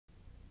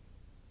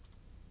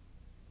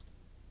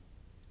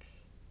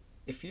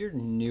If you're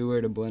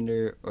newer to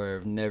Blender or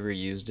have never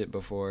used it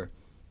before,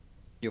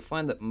 you'll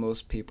find that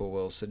most people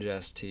will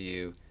suggest to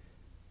you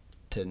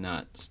to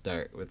not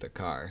start with a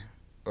car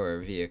or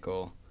a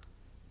vehicle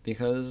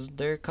because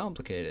they're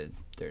complicated.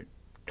 They're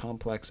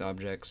complex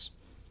objects,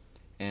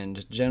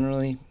 and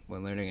generally,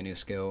 when learning a new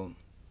skill,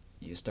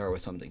 you start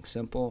with something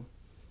simple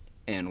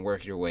and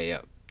work your way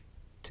up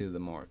to the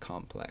more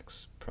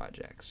complex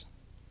projects.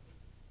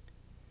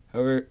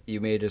 However, you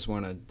may just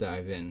want to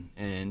dive in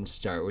and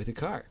start with a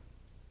car.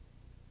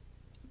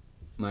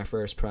 My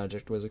first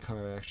project was a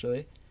car,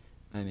 actually.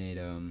 I made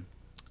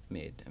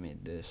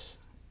this.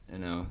 I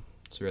know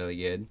it's really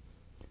good.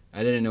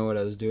 I didn't know what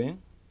I was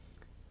doing,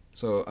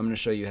 so I'm gonna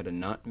show you how to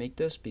not make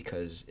this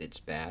because it's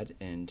bad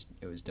and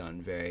it was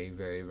done very,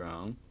 very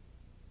wrong.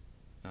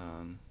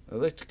 It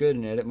looked good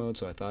in edit mode,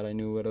 so I thought I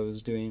knew what I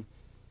was doing,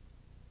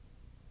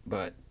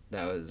 but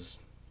that was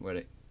what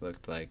it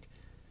looked like.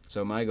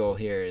 So my goal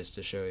here is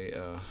to show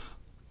you.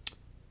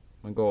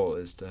 My goal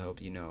is to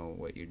help you know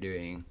what you're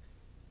doing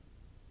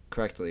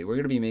correctly. We're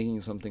going to be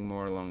making something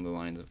more along the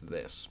lines of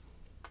this.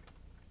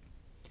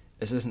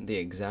 This isn't the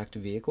exact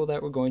vehicle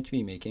that we're going to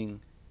be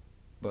making,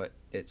 but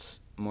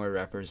it's more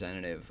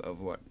representative of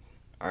what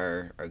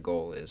our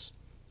goal is,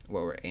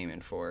 what we're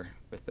aiming for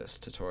with this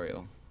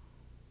tutorial.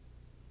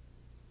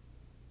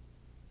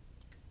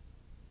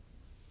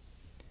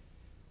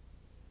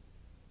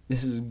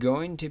 This is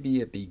going to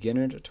be a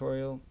beginner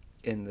tutorial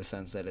in the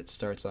sense that it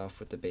starts off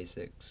with the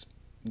basics,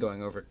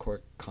 going over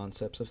core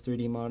concepts of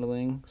 3D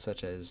modeling,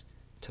 such as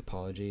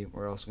topology.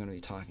 We're also going to be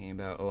talking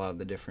about a lot of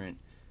the different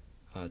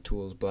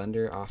tools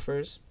Blender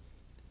offers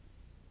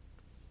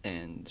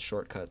and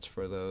shortcuts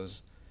for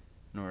those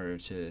in order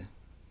to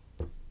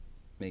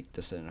make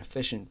this an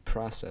efficient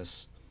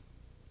process.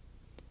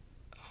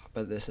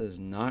 But this is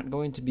not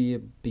going to be a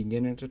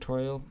beginner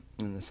tutorial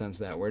in the sense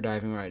that we're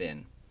diving right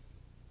in.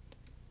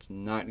 It's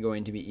not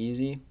going to be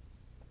easy.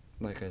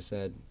 Like I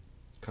said,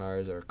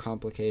 cars are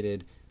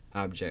complicated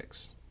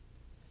objects.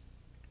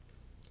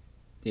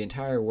 The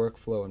entire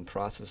workflow and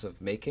process of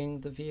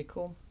making the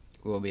vehicle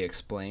will be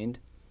explained,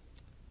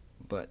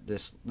 but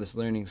this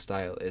learning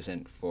style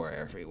isn't for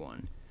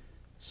everyone.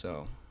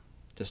 So,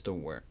 just a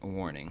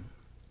warning.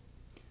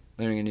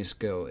 Learning a new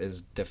skill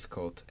is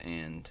difficult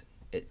and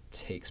it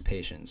takes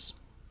patience.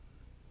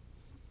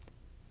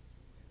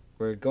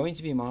 We're going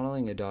to be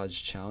modeling a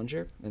Dodge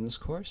Challenger in this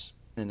course,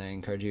 and I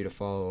encourage you to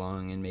follow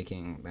along in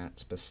making that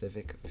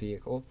specific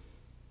vehicle.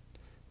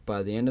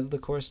 By the end of the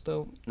course,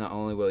 though, not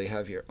only will you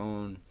have your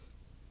own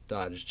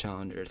Dodge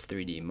Challenger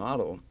 3D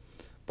model,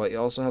 but you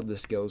also have the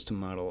skills to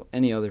model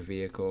any other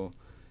vehicle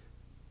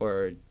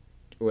or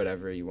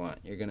whatever you want.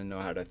 You're going to know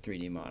how to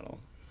 3D model.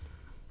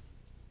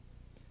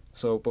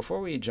 So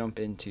before we jump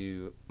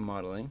into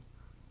modeling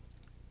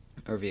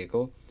our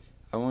vehicle,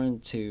 I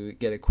wanted to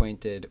get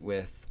acquainted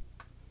with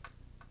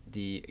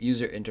the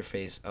user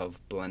interface of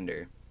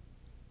Blender.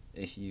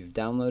 If you've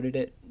downloaded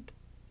it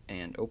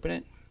and open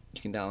it,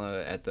 you can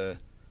download it at the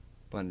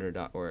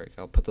blender.org.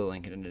 I'll put the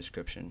link in the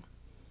description.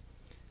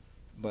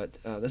 But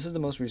this is the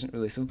most recent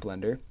release of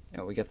Blender,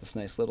 and we get this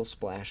nice little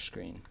splash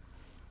screen.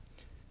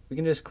 We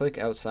can just click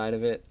outside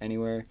of it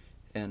anywhere,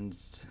 and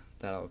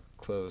that'll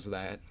close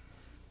that.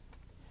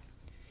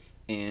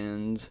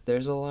 And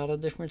there's a lot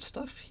of different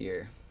stuff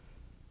here.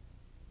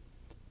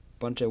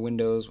 Bunch of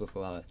windows with a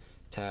lot of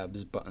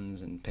tabs,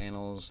 buttons, and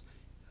panels.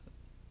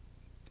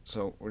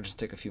 So we'll just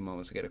take a few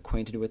moments to get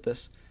acquainted with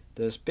this.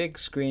 This big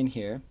screen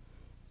here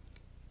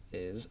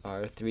is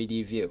our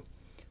 3D view.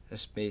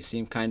 This may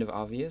seem kind of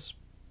obvious,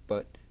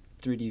 but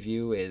 3D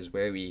view is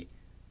where we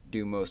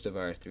do most of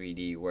our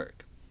 3D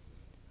work.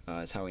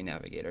 It's how we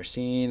navigate our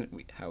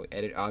scene, how we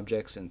edit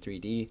objects in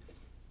 3D,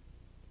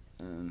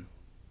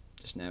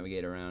 just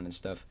navigate around and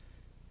stuff.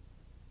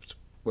 It's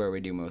where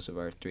we do most of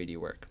our 3D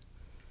work.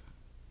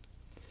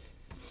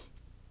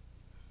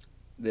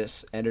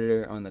 This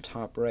editor on the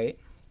top right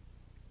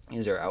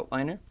is our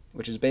outliner,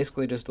 which is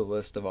basically just a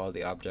list of all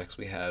the objects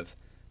we have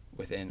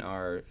within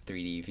our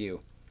 3D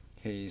view.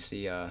 Here you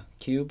see a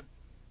cube,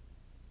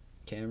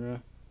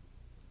 camera,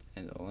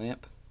 and a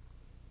lamp.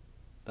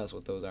 That's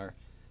what those are,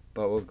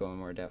 but we'll go in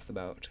more depth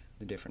about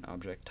the different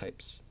object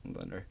types in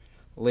Blender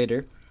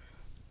later.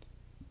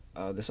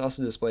 This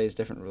also displays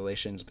different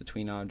relations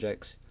between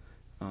objects.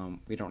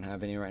 We don't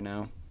have any right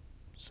now,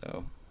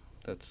 so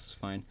that's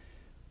fine.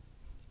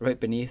 Right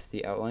beneath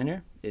the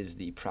outliner is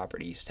the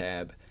Properties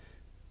tab.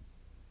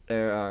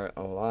 There are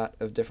a lot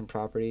of different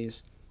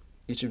properties.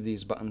 Each of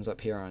these buttons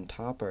up here on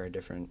top are a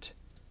different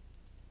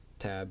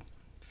tab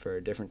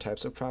for different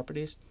types of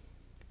properties.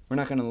 We're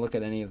not going to look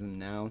at any of them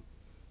now,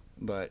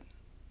 but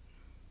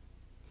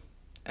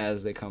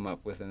as they come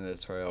up within the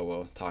tutorial,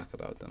 we'll talk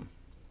about them.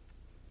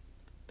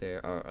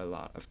 There are a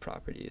lot of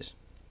properties.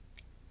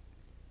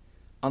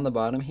 On the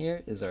bottom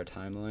here is our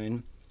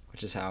timeline,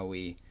 which is how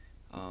we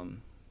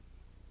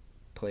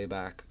play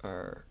back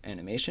our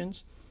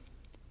animations.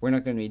 We're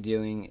not going to be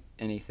doing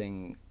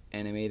anything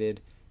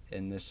animated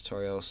in this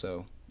tutorial,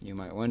 so you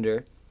might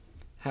wonder,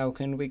 how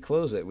can we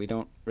close it? We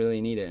don't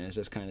really need it, and it's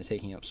just kind of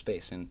taking up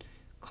space. And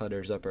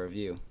clutters up our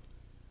view.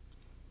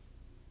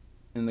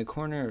 In the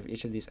corner of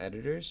each of these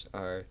editors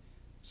are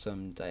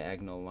some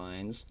diagonal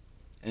lines,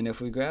 and if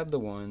we grab the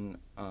one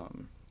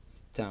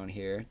down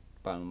here,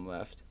 bottom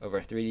left, of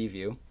our 3D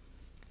view,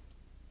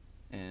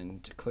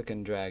 and click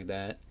and drag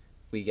that,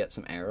 we get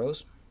some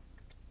arrows.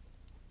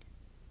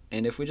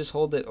 And if we just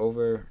hold it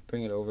over,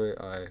 bring it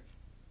over our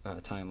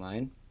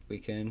timeline, we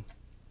can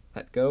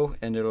let go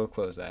and it'll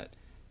close that.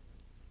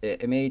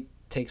 It may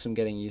take some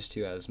getting used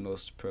to, as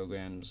most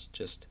programs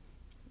just,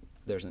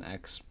 there's an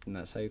X and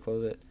that's how you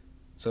close it.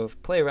 So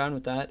play around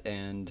with that,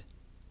 and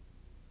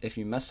if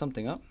you mess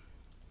something up,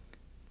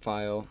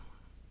 File,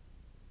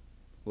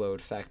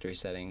 Load Factory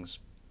Settings,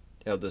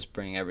 it'll just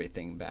bring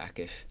everything back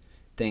if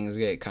things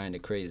get kind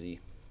of crazy.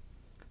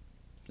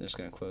 I'm just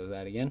going to close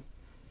that again.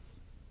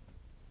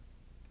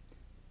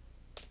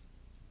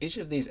 Each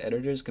of these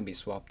editors can be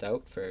swapped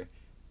out for,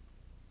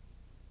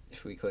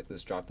 if we click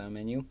this drop down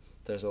menu,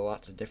 there's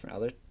lots of different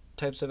other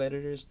types of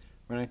editors.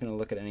 We're not going to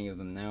look at any of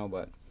them now,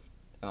 but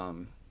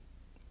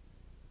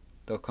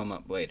they'll come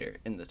up later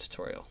in the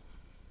tutorial.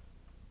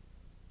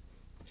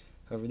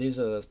 However, these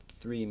are the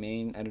three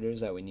main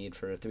editors that we need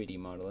for 3D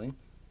modeling,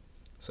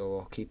 so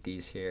we'll keep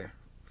these here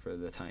for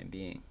the time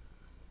being.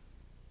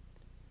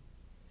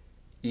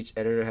 Each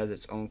editor has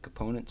its own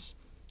components.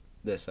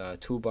 This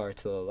toolbar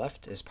to the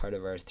left is part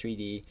of our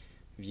 3D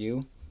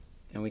view,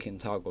 and we can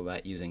toggle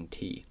that using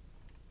T.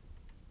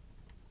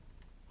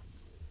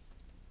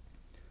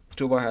 The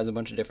toolbar has a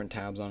bunch of different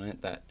tabs on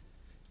it that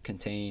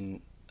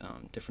contain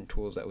different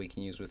tools that we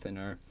can use within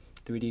our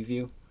 3D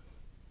view.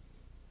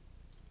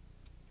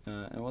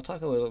 And we'll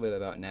talk a little bit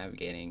about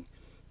navigating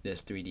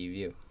this 3D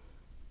view.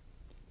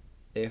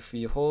 If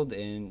you hold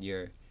in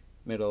your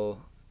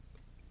middle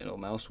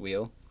mouse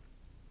wheel,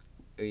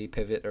 we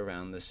pivot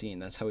around the scene.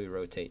 That's how we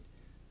rotate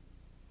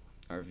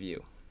our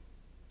view.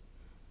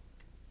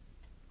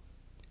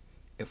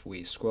 If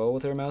we scroll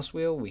with our mouse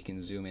wheel, we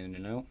can zoom in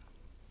and out.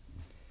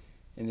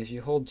 And if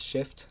you hold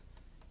Shift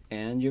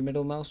and your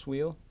middle mouse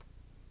wheel,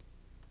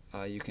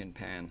 you can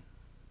pan.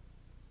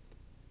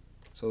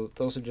 So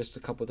those are just a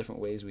couple different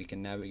ways we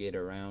can navigate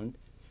around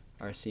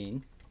our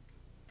scene.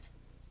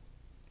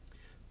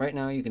 Right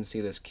now you can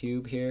see this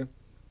cube here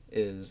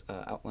is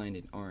outlined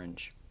in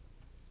orange.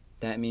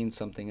 That means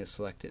something is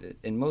selected.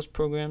 In most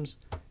programs,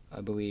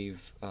 I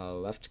believe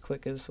left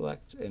click is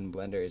select, in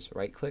Blender is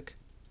right click.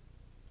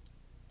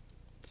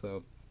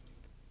 So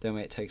that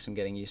might take some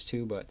getting used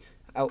to, but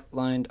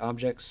outlined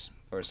objects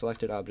or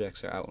selected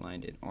objects are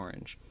outlined in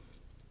orange,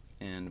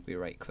 and we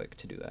right click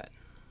to do that.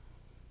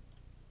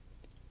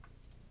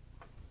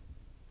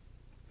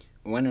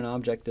 When an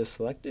object is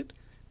selected,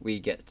 we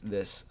get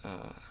this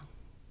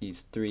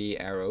these three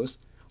arrows,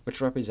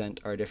 which represent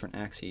our different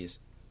axes.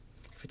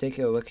 If we take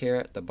a look here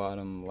at the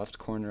bottom left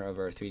corner of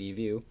our 3D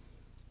view,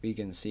 we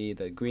can see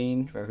the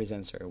green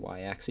represents our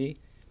y-axis,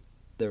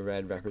 the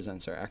red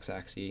represents our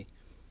x-axis,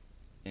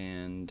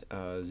 and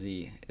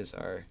the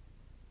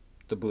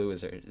blue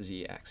is our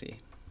z-axis.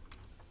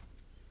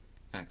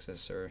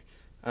 Or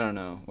I don't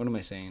know, what am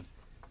I saying?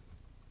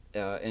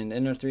 And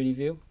in our 3D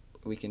view,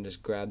 we can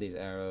just grab these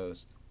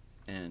arrows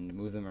and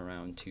move them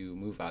around to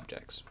move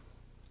objects.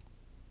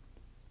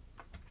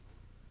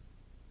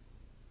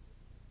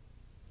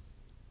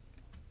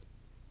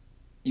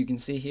 You can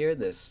see here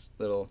this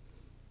little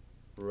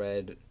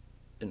red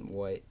and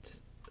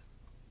white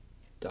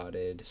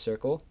dotted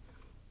circle.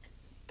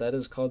 That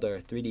is called our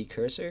 3D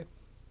cursor.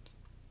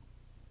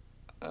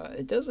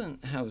 It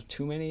doesn't have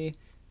too many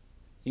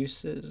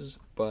uses,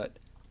 but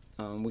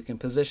we can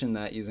position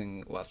that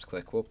using left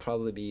click. We'll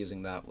probably be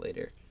using that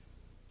later.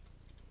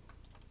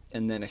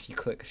 And then if you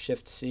click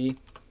Shift C,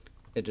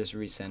 it just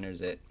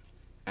recenters it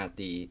at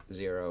the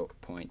 0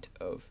 point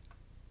of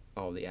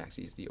all the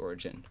axes, the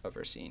origin of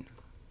our scene.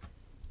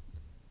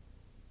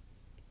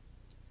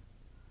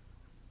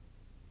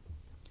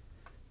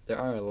 There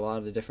are a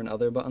lot of different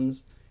other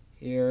buttons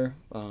here.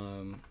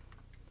 We're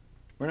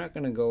not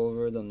going to go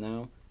over them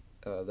now.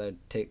 That'd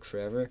take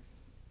forever,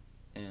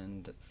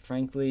 and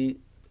frankly,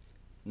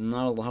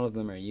 not a lot of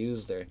them are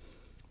used.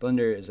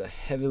 Blender is a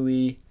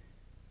heavily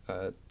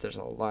there's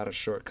a lot of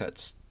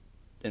shortcuts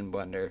in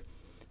Blender,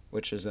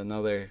 which is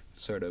another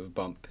sort of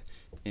bump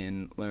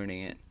in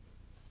learning it.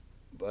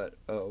 But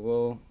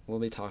we'll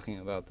be talking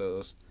about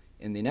those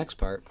in the next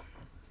part,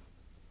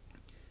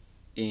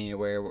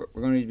 where we're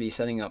going to be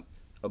setting up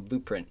a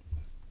blueprint.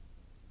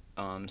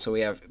 So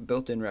we have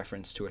built-in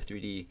reference to our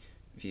 3D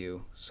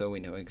view, so we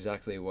know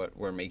exactly what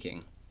we're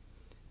making.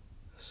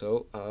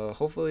 So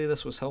hopefully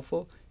this was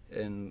helpful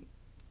in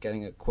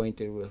getting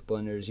acquainted with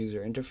Blender's user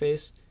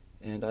interface,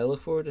 and I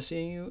look forward to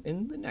seeing you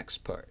in the next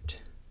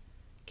part.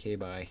 Okay,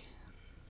 bye.